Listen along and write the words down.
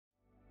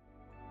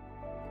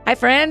Hi,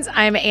 friends.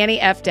 I'm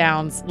Annie F.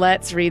 Downs.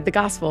 Let's read the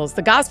Gospels.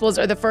 The Gospels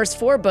are the first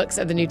 4 books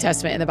of the New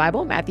Testament in the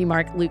Bible: Matthew,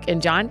 Mark, Luke, and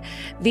John.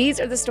 These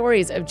are the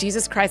stories of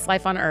Jesus Christ's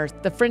life on earth,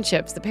 the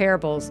friendships, the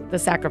parables, the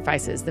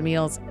sacrifices, the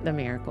meals, the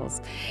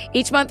miracles.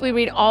 Each month we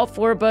read all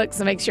 4 books,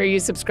 so make sure you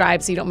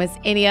subscribe so you don't miss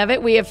any of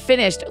it. We have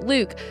finished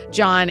Luke,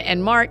 John,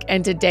 and Mark,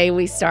 and today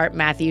we start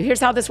Matthew.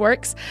 Here's how this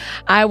works.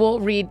 I will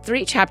read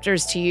 3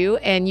 chapters to you,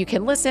 and you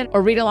can listen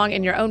or read along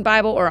in your own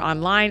Bible or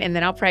online, and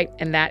then I'll pray,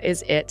 and that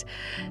is it.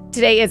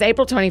 Today is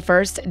April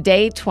 21st,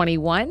 day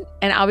 21,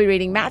 and I'll be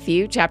reading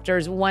Matthew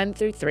chapters 1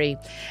 through 3.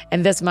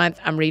 And this month,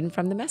 I'm reading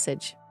from the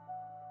Message.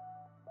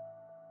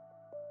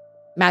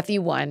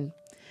 Matthew 1,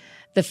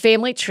 the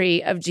family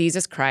tree of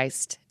Jesus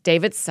Christ,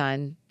 David's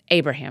son,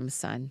 Abraham's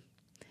son.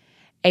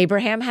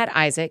 Abraham had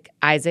Isaac,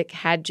 Isaac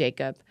had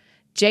Jacob,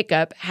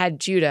 Jacob had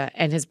Judah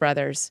and his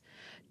brothers.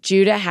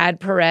 Judah had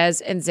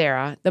Perez and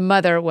Zerah, the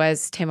mother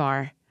was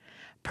Tamar.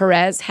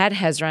 Perez had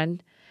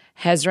Hezron,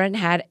 Hezron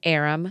had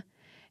Aram,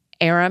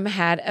 Aram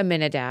had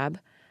Aminadab,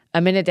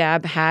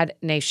 Aminadab had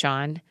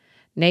Nahshon,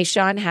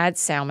 Nahshon had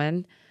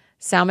Salmon,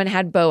 Salmon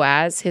had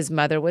Boaz, his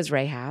mother was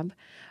Rahab,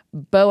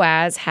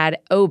 Boaz had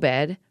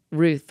Obed,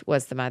 Ruth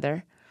was the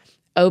mother,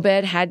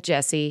 Obed had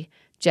Jesse,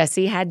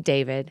 Jesse had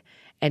David,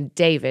 and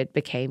David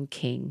became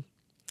king.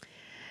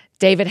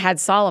 David had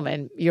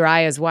Solomon,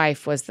 Uriah's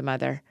wife was the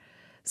mother.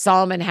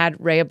 Solomon had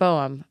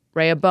Rehoboam,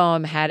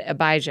 Rehoboam had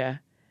Abijah,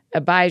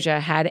 Abijah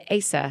had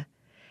Asa,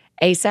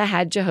 Asa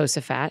had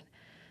Jehoshaphat,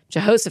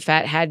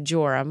 Jehoshaphat had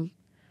Joram,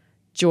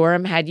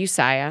 Joram had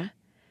Uzziah,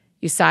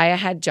 Uzziah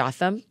had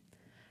Jotham,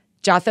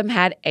 Jotham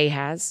had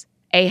Ahaz,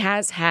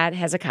 Ahaz had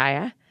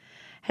Hezekiah,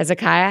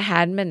 Hezekiah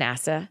had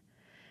Manasseh,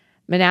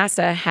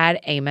 Manasseh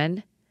had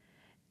Amon,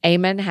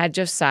 Amon had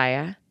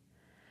Josiah,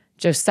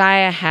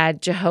 Josiah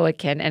had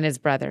Jehoiakim and his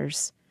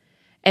brothers.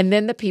 And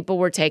then the people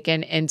were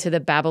taken into the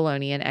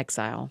Babylonian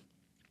exile.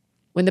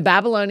 When the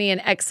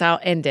Babylonian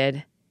exile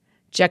ended,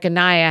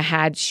 Jeconiah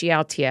had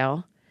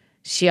Shealtiel,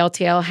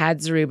 Shealtiel had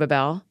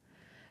Zerubbabel,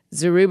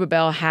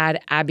 Zerubbabel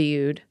had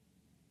Abiud,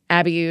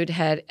 Abiud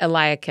had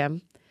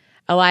Eliakim,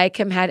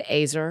 Eliakim had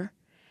Azor,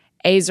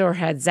 Azor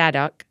had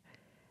Zadok,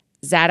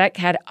 Zadok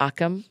had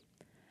Achim,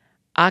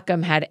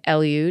 Achim had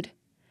Eliud,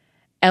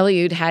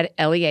 Eliud had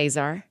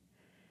Eleazar,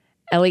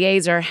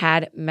 Eleazar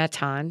had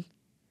Mattan,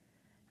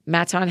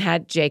 Mattan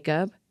had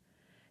Jacob,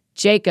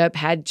 Jacob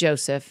had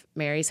Joseph,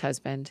 Mary's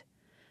husband,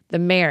 the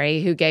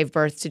Mary who gave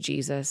birth to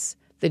Jesus,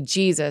 the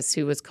Jesus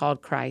who was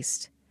called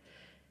Christ.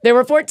 There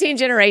were 14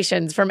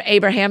 generations from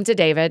Abraham to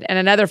David, and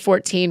another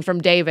 14 from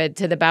David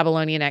to the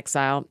Babylonian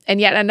exile, and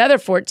yet another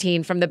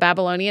 14 from the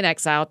Babylonian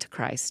exile to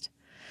Christ.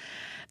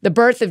 The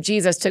birth of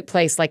Jesus took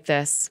place like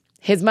this.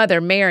 His mother,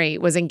 Mary,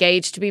 was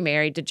engaged to be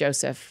married to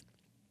Joseph.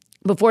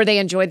 Before they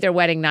enjoyed their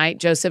wedding night,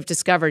 Joseph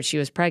discovered she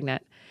was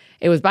pregnant.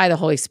 It was by the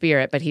Holy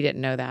Spirit, but he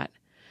didn't know that.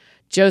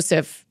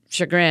 Joseph,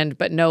 chagrined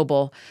but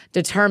noble,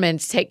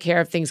 determined to take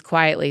care of things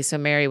quietly so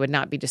Mary would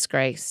not be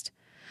disgraced.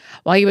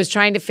 While he was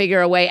trying to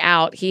figure a way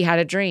out, he had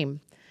a dream.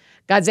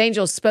 God's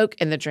angel spoke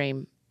in the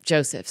dream.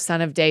 Joseph,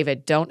 son of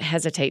David, don't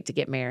hesitate to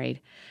get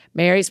married.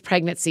 Mary's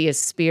pregnancy is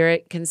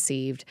spirit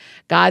conceived.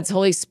 God's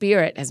Holy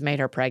Spirit has made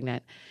her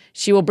pregnant.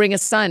 She will bring a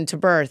son to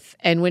birth,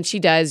 and when she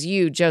does,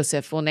 you,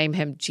 Joseph, will name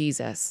him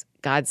Jesus,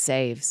 God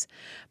saves,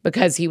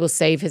 because he will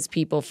save his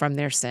people from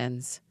their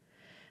sins.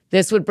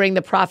 This would bring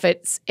the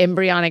prophet's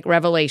embryonic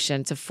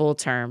revelation to full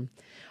term.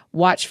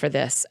 Watch for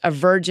this. A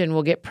virgin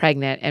will get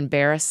pregnant and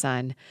bear a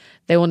son.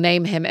 They will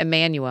name him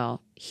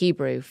Emmanuel,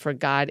 Hebrew, for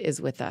God is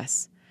with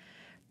us.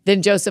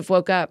 Then Joseph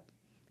woke up.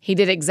 He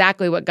did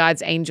exactly what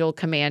God's angel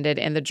commanded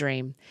in the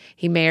dream.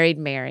 He married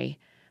Mary,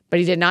 but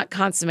he did not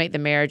consummate the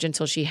marriage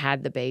until she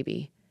had the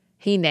baby.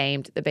 He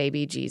named the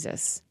baby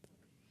Jesus.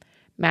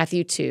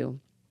 Matthew 2.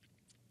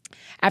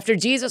 After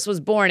Jesus was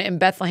born in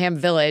Bethlehem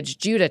village,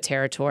 Judah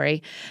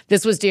territory,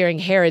 this was during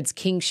Herod's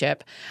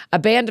kingship, a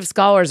band of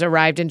scholars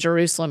arrived in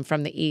Jerusalem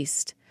from the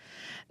east.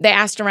 They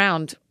asked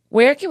around,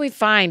 "Where can we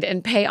find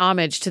and pay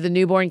homage to the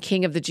newborn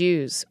King of the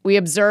Jews? We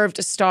observed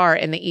a star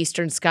in the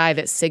eastern sky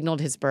that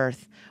signaled his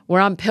birth. We're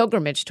on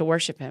pilgrimage to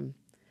worship him."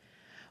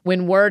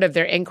 When word of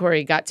their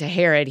inquiry got to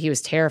Herod, he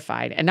was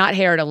terrified, and not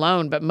Herod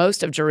alone, but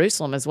most of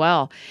Jerusalem as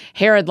well.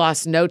 Herod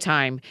lost no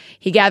time.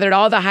 He gathered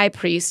all the high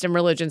priests and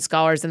religion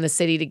scholars in the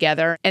city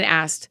together and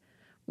asked,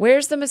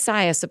 "Where's the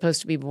Messiah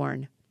supposed to be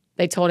born?"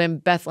 They told him,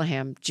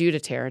 "Bethlehem, Judah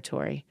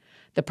territory."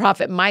 The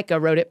prophet Micah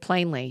wrote it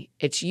plainly,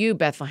 "It's you,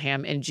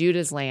 Bethlehem, in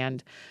Judah's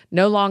land,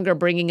 no longer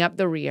bringing up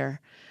the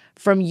rear.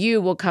 From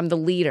you will come the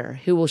leader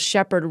who will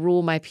shepherd,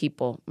 rule my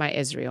people, my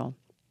Israel."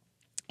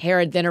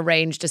 Herod then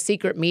arranged a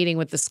secret meeting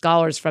with the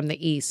scholars from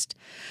the east.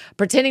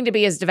 Pretending to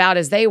be as devout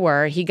as they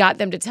were, he got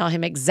them to tell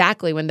him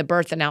exactly when the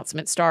birth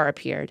announcement star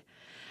appeared.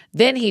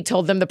 Then he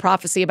told them the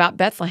prophecy about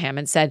Bethlehem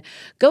and said,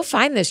 "Go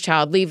find this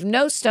child, leave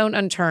no stone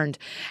unturned.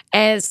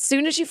 As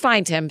soon as you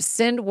find him,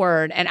 send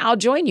word, and I'll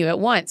join you at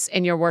once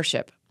in your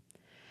worship."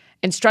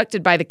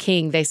 Instructed by the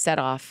king, they set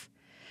off.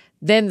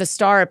 Then the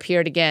star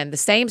appeared again, the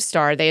same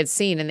star they had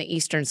seen in the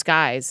eastern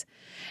skies.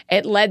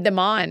 It led them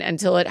on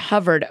until it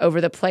hovered over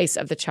the place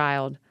of the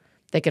child.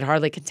 They could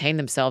hardly contain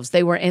themselves.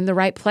 They were in the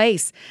right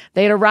place.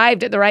 They had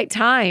arrived at the right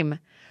time.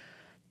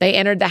 They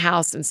entered the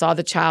house and saw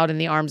the child in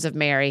the arms of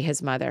Mary,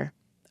 his mother.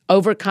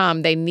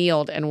 Overcome, they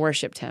kneeled and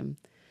worshiped him.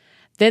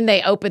 Then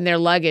they opened their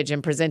luggage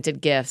and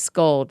presented gifts,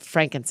 gold,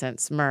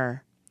 frankincense,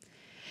 myrrh.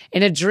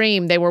 In a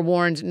dream, they were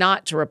warned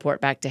not to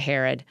report back to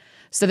Herod.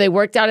 So they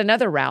worked out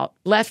another route,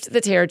 left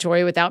the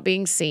territory without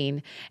being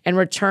seen, and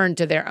returned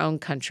to their own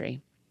country.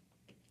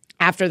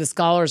 After the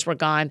scholars were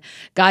gone,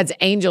 God's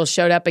angel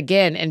showed up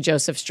again in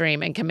Joseph's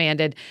dream and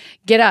commanded,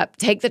 "Get up,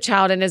 take the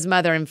child and his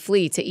mother and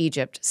flee to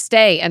Egypt.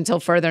 Stay until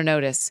further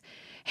notice.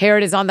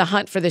 Herod is on the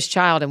hunt for this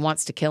child and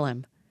wants to kill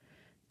him."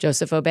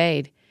 Joseph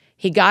obeyed.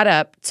 He got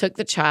up, took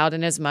the child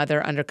and his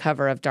mother under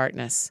cover of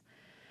darkness.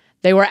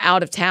 They were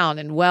out of town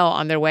and well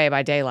on their way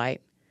by daylight.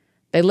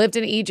 They lived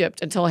in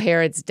Egypt until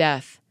Herod's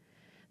death.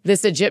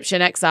 This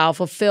Egyptian exile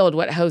fulfilled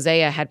what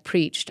Hosea had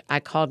preached, "I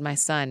called my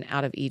son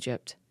out of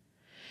Egypt."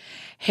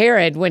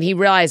 Herod, when he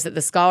realized that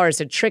the scholars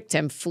had tricked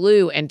him,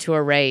 flew into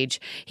a rage.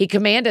 He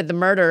commanded the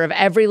murder of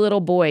every little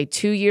boy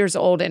 2 years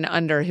old and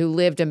under who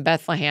lived in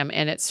Bethlehem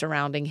and its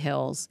surrounding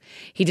hills.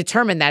 He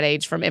determined that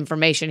age from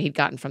information he'd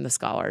gotten from the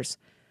scholars.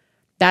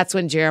 That's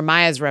when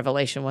Jeremiah's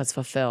revelation was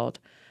fulfilled.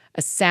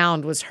 A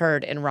sound was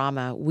heard in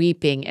Ramah,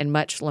 weeping and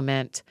much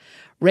lament.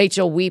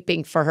 Rachel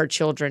weeping for her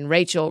children,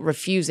 Rachel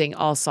refusing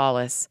all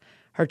solace,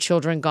 her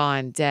children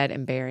gone, dead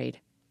and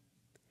buried.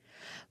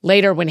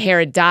 Later, when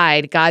Herod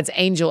died, God's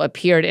angel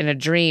appeared in a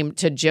dream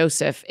to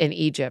Joseph in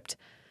Egypt.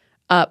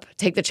 "Up,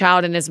 take the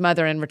child and his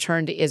mother and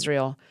return to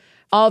Israel.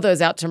 All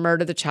those out to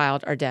murder the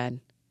child are dead."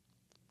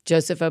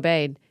 Joseph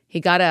obeyed. He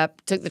got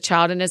up, took the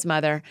child and his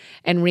mother,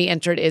 and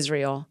re-entered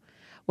Israel.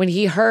 When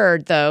he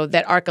heard, though,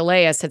 that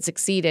Archelaus had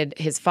succeeded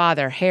his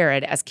father,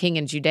 Herod, as king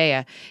in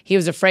Judea, he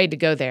was afraid to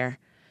go there.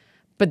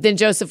 But then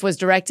Joseph was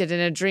directed in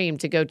a dream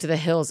to go to the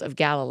hills of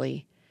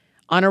Galilee.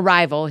 On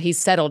arrival, he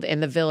settled in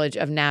the village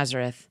of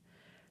Nazareth.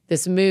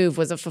 This move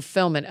was a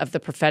fulfillment of the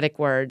prophetic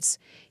words,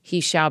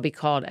 "He shall be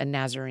called a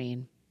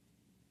Nazarene."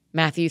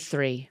 Matthew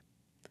 3.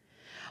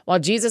 While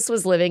Jesus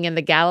was living in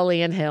the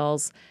Galilean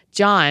hills,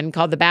 John,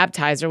 called the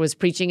Baptizer, was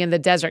preaching in the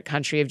desert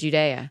country of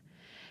Judea.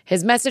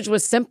 His message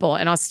was simple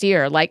and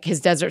austere, like his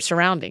desert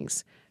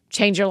surroundings.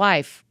 Change your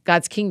life.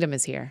 God's kingdom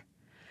is here.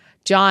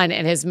 John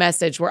and his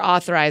message were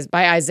authorized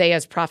by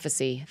Isaiah's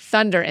prophecy.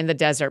 Thunder in the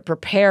desert,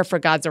 prepare for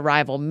God's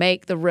arrival,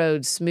 make the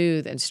road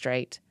smooth and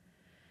straight.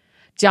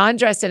 John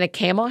dressed in a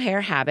camel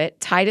hair habit,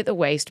 tied at the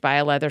waist by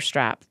a leather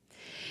strap.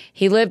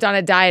 He lived on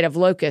a diet of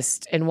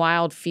locusts and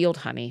wild field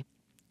honey.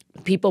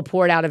 People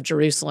poured out of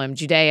Jerusalem,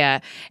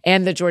 Judea,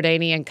 and the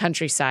Jordanian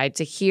countryside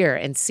to hear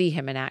and see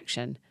him in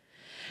action.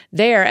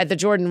 There, at the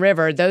Jordan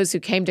River, those who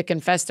came to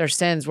confess their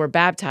sins were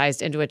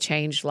baptized into a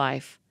changed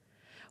life.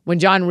 When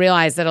John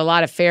realized that a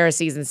lot of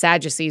Pharisees and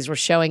Sadducees were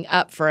showing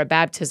up for a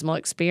baptismal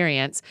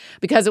experience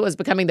because it was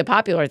becoming the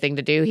popular thing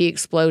to do, he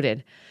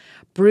exploded.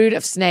 "Brood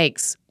of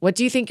snakes, what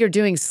do you think you're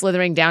doing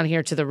slithering down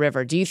here to the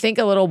river? Do you think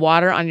a little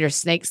water on your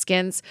snake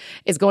skins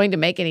is going to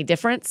make any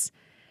difference?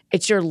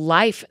 It's your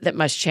life that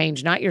must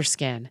change, not your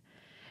skin.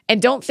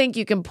 And don't think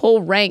you can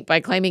pull rank by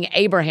claiming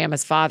Abraham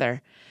as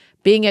father.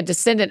 Being a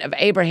descendant of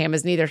Abraham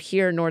is neither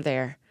here nor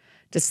there.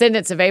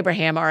 Descendants of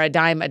Abraham are a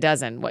dime a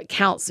dozen. What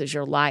counts is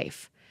your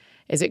life.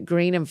 Is it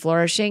green and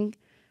flourishing?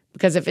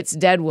 Because if it's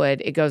dead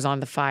wood, it goes on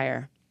the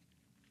fire.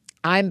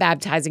 I'm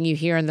baptizing you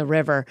here in the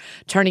river,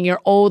 turning your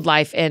old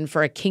life in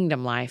for a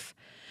kingdom life.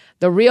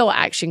 The real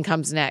action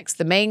comes next.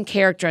 The main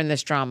character in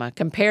this drama.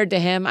 Compared to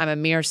him, I'm a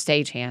mere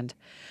stagehand.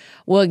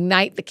 We'll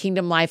ignite the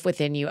kingdom life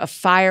within you, a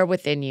fire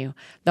within you,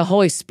 the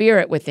Holy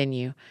Spirit within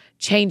you,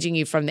 changing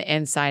you from the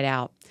inside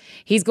out.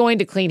 He's going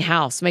to clean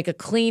house, make a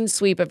clean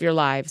sweep of your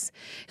lives.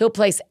 He'll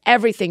place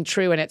everything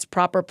true in its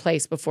proper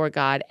place before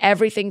God.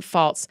 Everything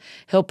false,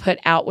 he'll put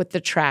out with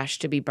the trash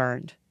to be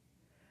burned.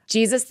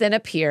 Jesus then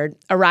appeared,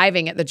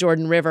 arriving at the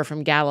Jordan River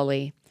from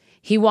Galilee.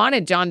 He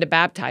wanted John to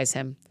baptize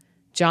him.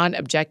 John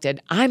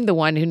objected, "I'm the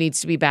one who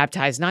needs to be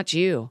baptized, not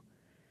you."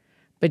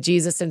 But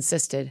Jesus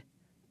insisted,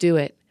 "Do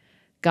it.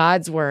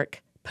 God's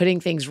work, putting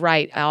things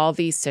right all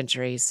these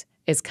centuries,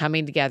 is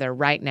coming together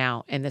right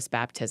now in this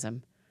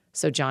baptism."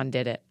 So John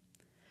did it.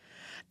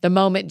 The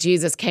moment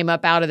Jesus came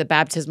up out of the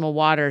baptismal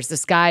waters, the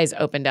skies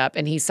opened up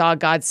and he saw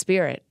God's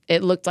Spirit.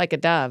 It looked like a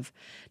dove,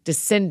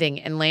 descending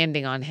and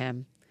landing on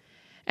him.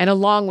 And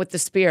along with the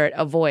Spirit,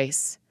 a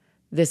voice,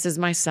 "This is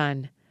my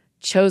Son,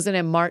 chosen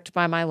and marked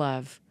by my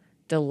love,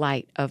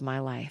 delight of my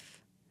life."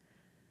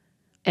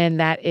 And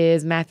that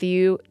is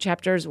Matthew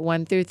chapters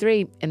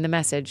 1-3 in the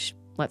Message.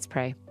 Let's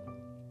pray.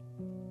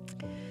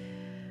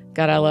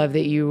 God, I love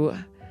that you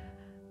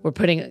were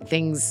putting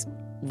things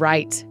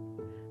right,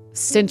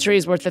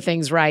 centuries worth of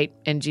things right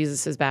in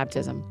Jesus'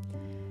 baptism.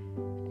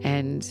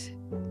 And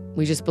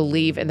we just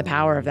believe in the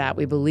power of that.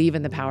 We believe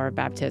in the power of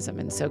baptism.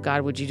 And so,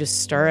 God, would you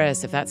just stir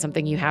us? If that's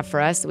something you have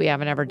for us that we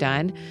haven't ever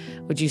done,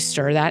 would you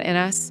stir that in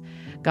us?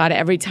 God,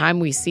 every time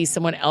we see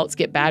someone else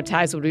get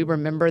baptized, would we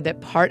remember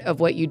that part of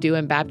what you do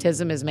in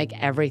baptism is make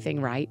everything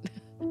right?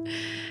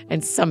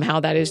 And somehow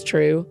that is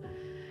true.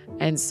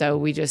 And so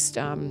we just,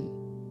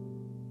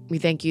 We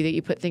thank you that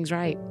you put things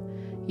right.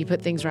 You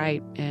put things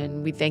right.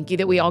 And we thank you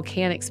that we all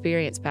can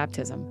experience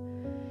baptism,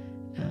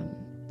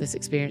 this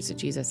experience that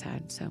Jesus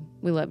had. So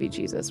we love you,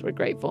 Jesus. We're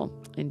grateful.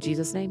 In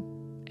Jesus' name,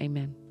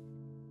 amen.